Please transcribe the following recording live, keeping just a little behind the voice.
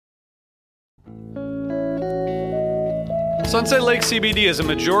Sunset Lake CBD is a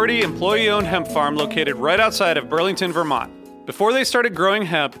majority employee-owned hemp farm located right outside of Burlington, Vermont. Before they started growing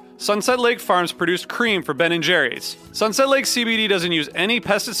hemp, Sunset Lake Farms produced cream for Ben & Jerry's. Sunset Lake CBD doesn't use any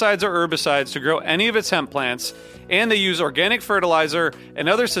pesticides or herbicides to grow any of its hemp plants, and they use organic fertilizer and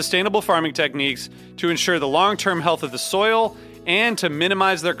other sustainable farming techniques to ensure the long-term health of the soil and to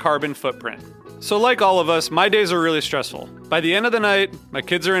minimize their carbon footprint. So like all of us, my days are really stressful. By the end of the night, my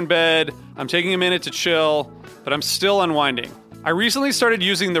kids are in bed, I'm taking a minute to chill, but I'm still unwinding. I recently started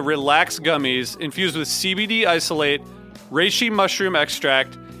using the Relax gummies infused with CBD isolate, reishi mushroom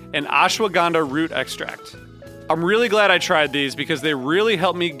extract, and ashwagandha root extract. I'm really glad I tried these because they really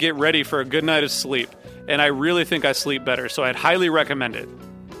helped me get ready for a good night of sleep, and I really think I sleep better, so I'd highly recommend it.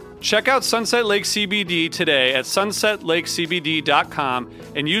 Check out Sunset Lake CBD today at sunsetlakecbd.com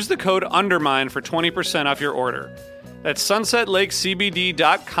and use the code UNDERMINE for 20% off your order. That's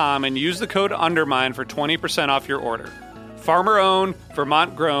sunsetlakecbd.com and use the code UNDERMINE for 20% off your order. Farmer-owned,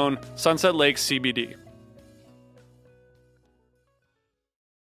 Vermont-grown, Sunset Lake CBD.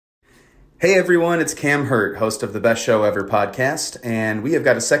 Hey everyone, it's Cam Hurt, host of the Best Show Ever podcast, and we have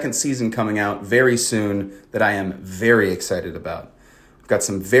got a second season coming out very soon that I am very excited about. We've got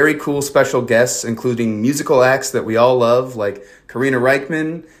some very cool special guests, including musical acts that we all love, like Karina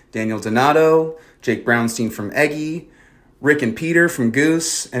Reichman, Daniel Donato, Jake Brownstein from Eggy, Rick and Peter from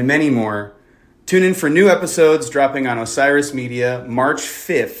Goose, and many more. Tune in for new episodes dropping on Osiris Media March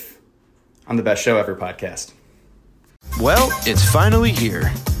 5th on the Best Show Ever podcast. Well, it's finally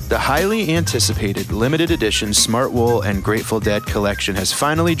here. The highly anticipated limited edition Smartwool and Grateful Dead collection has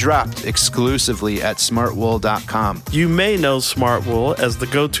finally dropped exclusively at smartwool.com. You may know Smartwool as the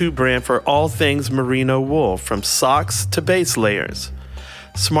go-to brand for all things merino wool, from socks to base layers.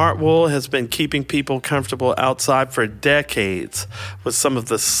 Smartwool has been keeping people comfortable outside for decades with some of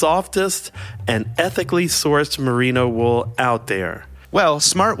the softest and ethically sourced merino wool out there. Well,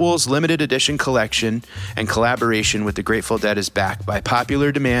 Smartwool's limited edition collection and collaboration with the Grateful Dead is back by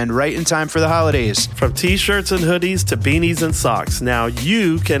popular demand right in time for the holidays. From t-shirts and hoodies to beanies and socks, now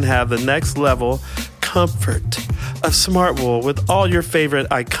you can have the next level comfort of Smartwool with all your favorite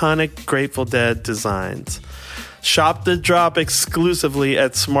iconic Grateful Dead designs. Shop the drop exclusively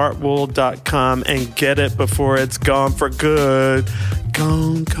at smartwool.com and get it before it's gone for good.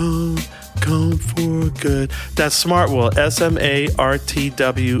 Gone for good. That's Smartwool,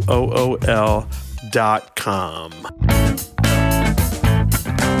 SMARTWOOL.com.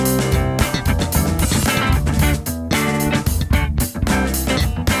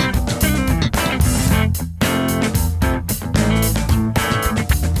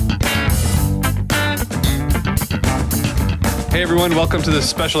 Hey everyone, welcome to this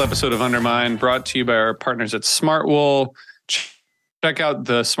special episode of Undermine, brought to you by our partners at Smartwool. Check out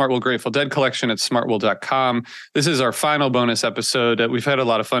the Smartwool Grateful Dead collection at smartwool.com. This is our final bonus episode. We've had a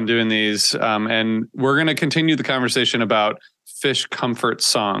lot of fun doing these, and we're going to continue the conversation about Phish comfort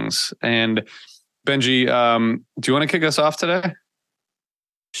songs. And Benji, do you want to kick us off today?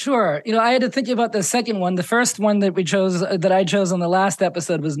 Sure. I had to think about the second one. The first one that I chose on the last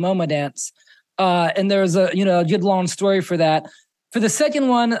episode was Momo Dance. And there was a good long story for that. For the second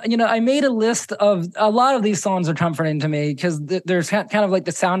one, I made a list of a lot of these songs are comforting to me because there's kind of like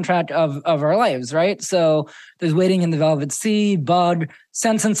the soundtrack of our lives, right? So there's Waiting in the Velvet Sea, Bug,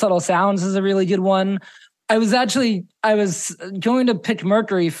 Sense and Subtle Sounds is a really good one. I was going to pick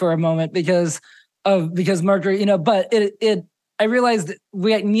Mercury for a moment because Mercury, but I realized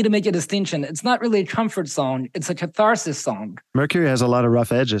we need to make a distinction. It's not really a comfort song. It's a catharsis song. Mercury has a lot of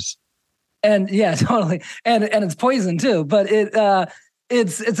rough edges. And yeah, totally. And it's Poison too, but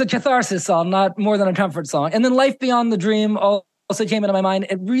it's a catharsis song, not more than a comfort song. And then Life Beyond the Dream also came into my mind.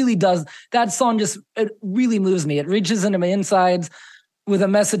 It really does. That song it really moves me. It reaches into my insides with a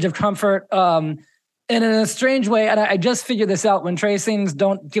message of comfort. And in a strange way, and I just figured this out when Trey sings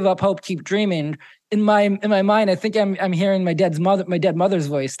 "Don't Give Up Hope, Keep Dreaming." In my mind, I think I'm hearing my dead mother's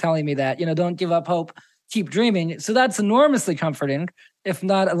voice telling me that, don't give up hope, keep dreaming. So that's enormously comforting, if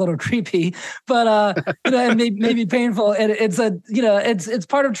not a little creepy, but and maybe painful. And it's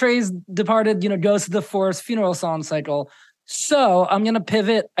part of Trey's departed, Ghost of the Forest funeral song cycle. So I'm gonna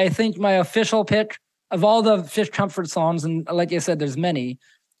pivot. I think my official pick of all the Phish comfort songs, and like I said, there's many.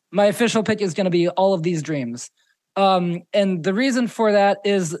 My official pick is gonna be All of These Dreams, and the reason for that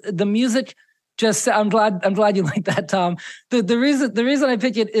is the music. I'm glad you like that, Tom. The reason I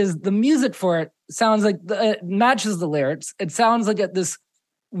pick it is the music for it sounds like it matches the lyrics. It sounds like this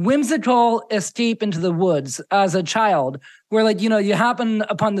whimsical escape into the woods as a child, where you happen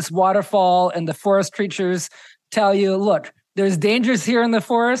upon this waterfall and the forest creatures tell you, look, there's dangers here in the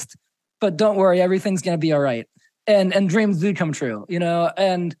forest, but don't worry, everything's going to be all right. and dreams do come true,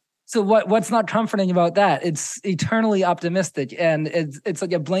 and so what's not comforting about that? It's eternally optimistic, and it's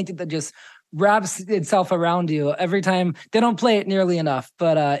like a blanket that just wraps itself around you every time. They don't play it nearly enough,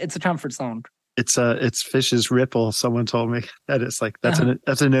 but it's a comfort song. It's Phish's Ripple. Someone told me that it's like that's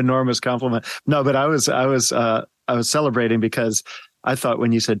an enormous compliment. No, but I was celebrating because I thought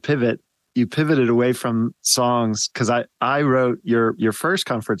when you said pivot, you pivoted away from songs, because I wrote your first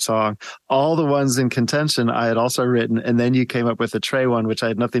comfort song. All the ones in contention I had also written, and then you came up with a Trey one, which I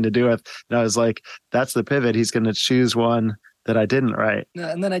had nothing to do with. And I was like, that's the pivot. He's going to choose one that I didn't write.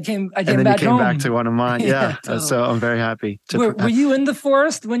 And then I came back to one of mine. Yeah. Totally. So I'm very happy. Were you in the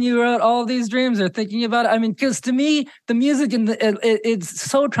forest when you wrote all of these dreams, or thinking about it? I mean, because to me, the music it's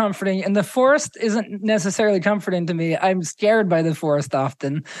so comforting, and the forest isn't necessarily comforting to me. I'm scared by the forest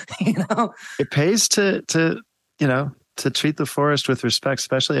often, It pays to treat the forest with respect,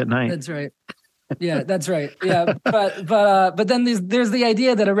 especially at night. That's right. Yeah, that's right. Yeah. But then there's the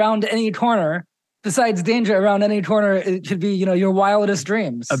idea that around any corner, besides danger, around any corner, it should be, your wildest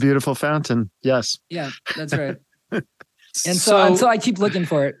dreams. A beautiful fountain. Yes. Yeah, that's right. And so I keep looking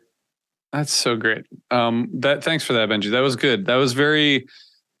for it. That's so great. Thanks for that, Benji. That was good. That was very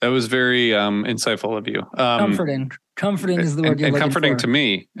insightful of you. Comforting is the word you're looking for. And comforting to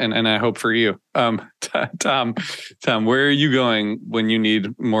me, and I hope for you. Tom, where are you going when you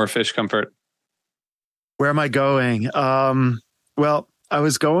need more Phish comfort? Where am I going? Well, I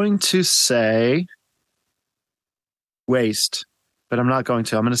was going to say waste, but I'm not going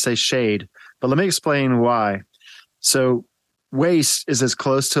to. I'm going to say shade. But let me explain why. So waste is as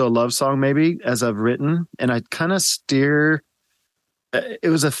close to a love song maybe as I've written. And I kind of steer. It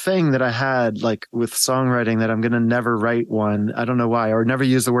was a thing that I had like with songwriting that I'm going to never write one. I don't know why, or never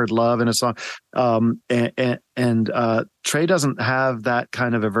use the word love in a song. And Trey doesn't have that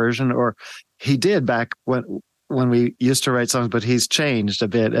kind of aversion, or he did back when we used to write songs, but he's changed a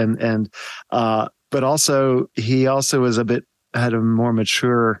bit. But also he also was had a more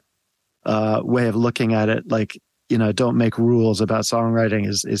mature way of looking at it. Like, don't make rules about songwriting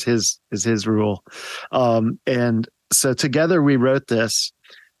is his rule. And so together we wrote this,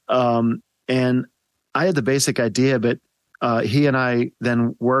 and I had the basic idea, but he and I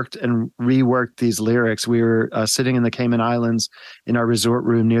then worked and reworked these lyrics. We were sitting in the Cayman Islands in our resort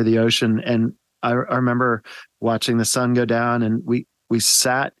room near the ocean, and I remember watching the sun go down, and we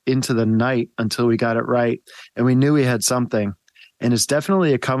sat into the night until we got it right, and we knew we had something. And it's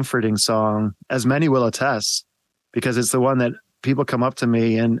definitely a comforting song, as many will attest, because it's the one that people come up to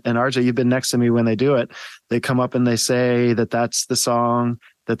me, and RJ, you've been next to me when they do it. They come up and they say that that's the song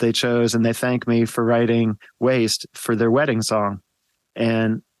that they chose, and they thank me for writing Waste for their wedding song.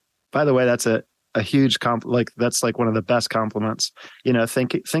 And by the way, that's a huge that's like one of the best compliments.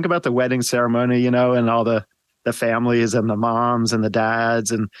 Think about the wedding ceremony, and all the families and the moms and the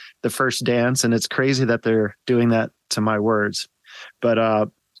dads and the first dance. And it's crazy that they're doing that to my words. But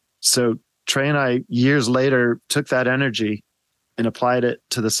so Trey and I, years later, took that energy and applied it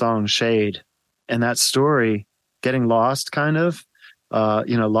to the song Shade. And that story, getting lost kind of,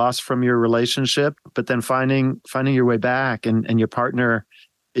 lost from your relationship, but then finding your way back, and your partner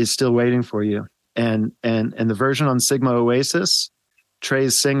is still waiting for you. And the version on Sigma Oasis,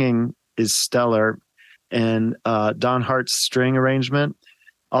 Trey's singing is stellar, and Don Hart's string arrangement.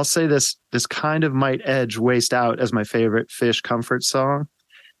 I'll say this kind of might edge Waste out as my favorite Phish comfort song.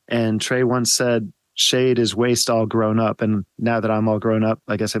 And Trey once said, Shade is Waste all grown up. And now that I'm all grown up,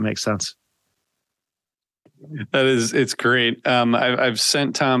 I guess it makes sense. It's great. I've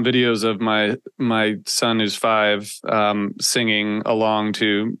sent Tom videos of my son who's 5 singing along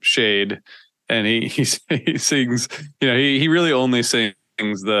to Shade, and he sings. He really only sings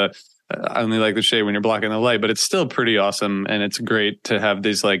the I only like the shade when you're blocking the light, but it's still pretty awesome, and it's great to have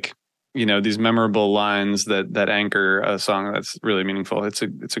these these memorable lines that anchor a song that's really meaningful. It's a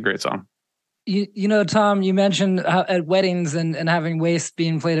great song. Tom, you mentioned at weddings and having Waste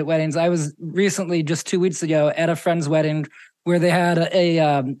being played at weddings. I was recently, just 2 weeks ago, at a friend's wedding where they had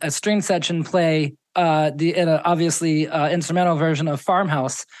a string section play obviously instrumental version of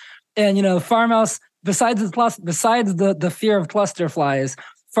Farmhouse. And Farmhouse, besides the fear of cluster flies,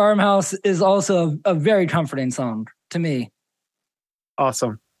 Farmhouse is also a very comforting song to me.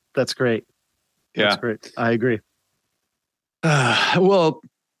 Awesome. That's great. Yeah. That's great. I agree. Well,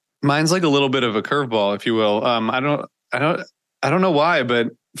 mine's like a little bit of a curveball, if you will. I don't know why, but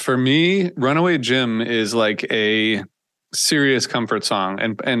for me, Runaway Jim is like a serious comfort song.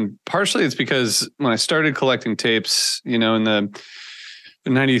 And partially it's because when I started collecting tapes, in the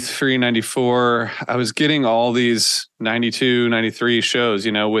 93, 94, I was getting all these 92, 93 shows,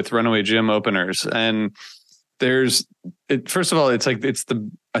 with Runaway Jim openers. And first of all, it's like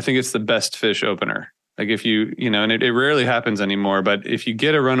I think it's the best Phish opener. Like if you know, and it rarely happens anymore, but if you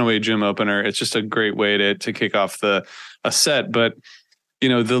get a Runaway Jim opener, it's just a great way to kick off a set. But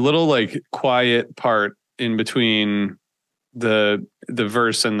the little like quiet part in between the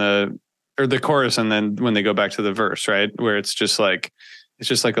verse and the chorus, and then when they go back to the verse, right, where it's just like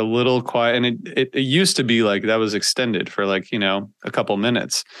a little quiet, and it used to be like that was extended for like a couple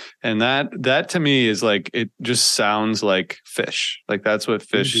minutes, and that to me is like it just sounds like Phish. Like that's what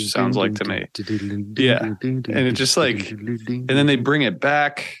Phish sounds like to me. Yeah, and it just like, and then they bring it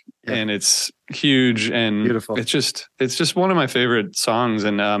back, and it's huge and beautiful. It's just one of my favorite songs,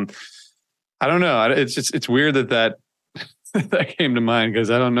 and I don't know. It's weird that came to mind,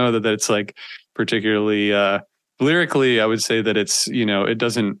 because I don't know that it's like particularly lyrically. I would say that it's it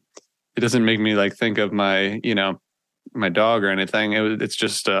doesn't make me like think of my my dog or anything. It's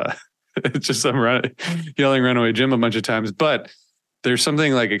just I'm yelling "Runaway Jim" a bunch of times, but there's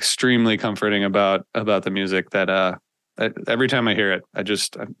something like extremely comforting about the music that every time I hear it, I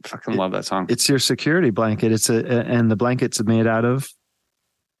fucking love that song. It's your security blanket. And the blanket's made out of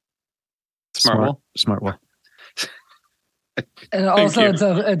Smartwool. And also,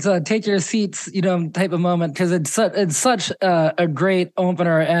 it's a take your seats, type of moment, because it's such a great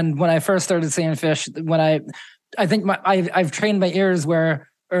opener. And when I first started seeing Phish, I think I've trained my ears or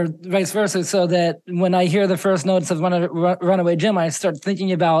vice versa, so that when I hear the first notes of Runaway Jim, I start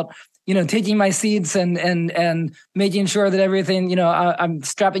thinking about taking my seats and making sure that everything, I'm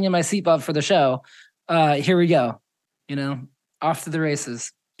strapping in my seatbelt for the show. Here we go, off to the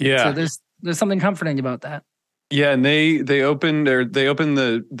races. Yeah. So there's something comforting about that. Yeah, and they opened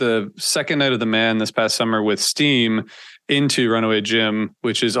the second night of the Man this past summer with Steam into Runaway Jim,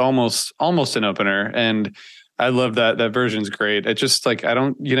 which is almost an opener, and I love that version's great. It's just like they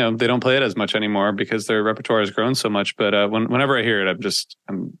don't play it as much anymore because their repertoire has grown so much. But whenever I hear it,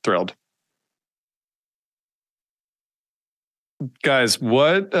 I'm thrilled. Guys,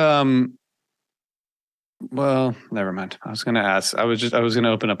 what? Well, never mind. I was going to ask. I was going to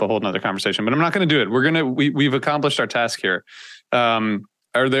open up a whole nother conversation, but I'm not going to do it. We've accomplished our task here. Are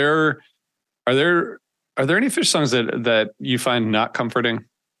there any Phish songs that you find not comforting?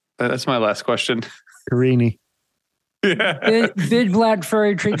 That's my last question. Carini. Yeah. Big black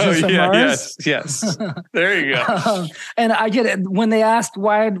furry creatures from Mars. Yes. There you go. And I could, when they asked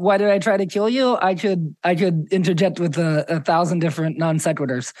why did I try to kill you, I could interject with 1,000 different non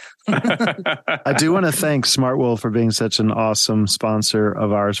sequiturs. I do want to thank Smartwool for being such an awesome sponsor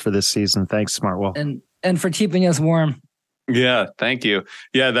of ours for this season. Thanks, Smartwool, and for keeping us warm. Yeah, thank you.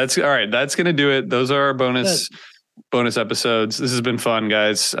 Yeah, that's all right. That's gonna do it. Those are our bonus episodes. This has been fun,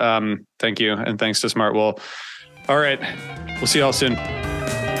 guys. Thank you, and thanks to Smartwool. All right. We'll see y'all soon.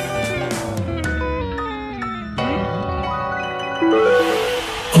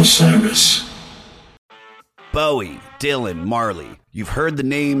 Osiris. Bowie, Dylan, Marley. You've heard the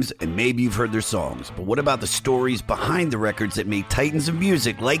names and maybe you've heard their songs, but what about the stories behind the records that made titans of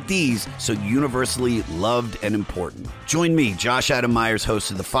music like these so universally loved and important? Join me, Josh Adam Myers, host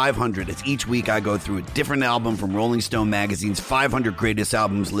of The 500, as each week I go through a different album from Rolling Stone magazine's 500 Greatest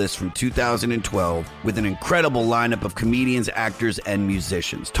Albums list from 2012 with an incredible lineup of comedians, actors, and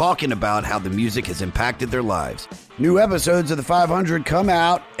musicians talking about how the music has impacted their lives. New episodes of The 500 come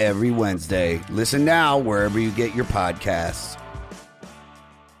out every Wednesday. Listen now wherever you get your podcasts.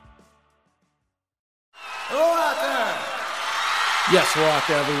 Hello out there. Yes, hello out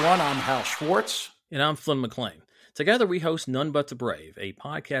there, everyone. I'm Hal Schwartz. And I'm Flynn McLean. Together we host None But the Brave, a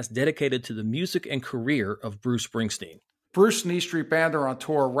podcast dedicated to the music and career of Bruce Springsteen. Bruce and E Street Band are on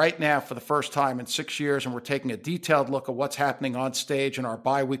tour right now for the first time in 6 years, and we're taking a detailed look at what's happening on stage in our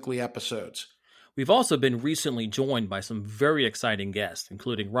bi-weekly episodes. We've also been recently joined by some very exciting guests,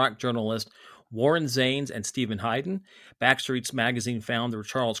 including rock journalist Warren Zanes and Stephen Hayden, Backstreet's Magazine founder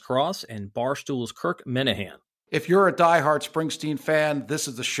Charles Cross, and Barstool's Kirk Minahan. If you're a diehard Springsteen fan, this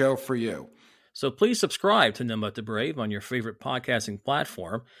is the show for you. So please subscribe to None But the Brave on your favorite podcasting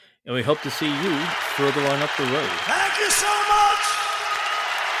platform, and we hope to see you further on up the road. Thank you so much.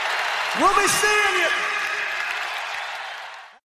 We'll be seeing you.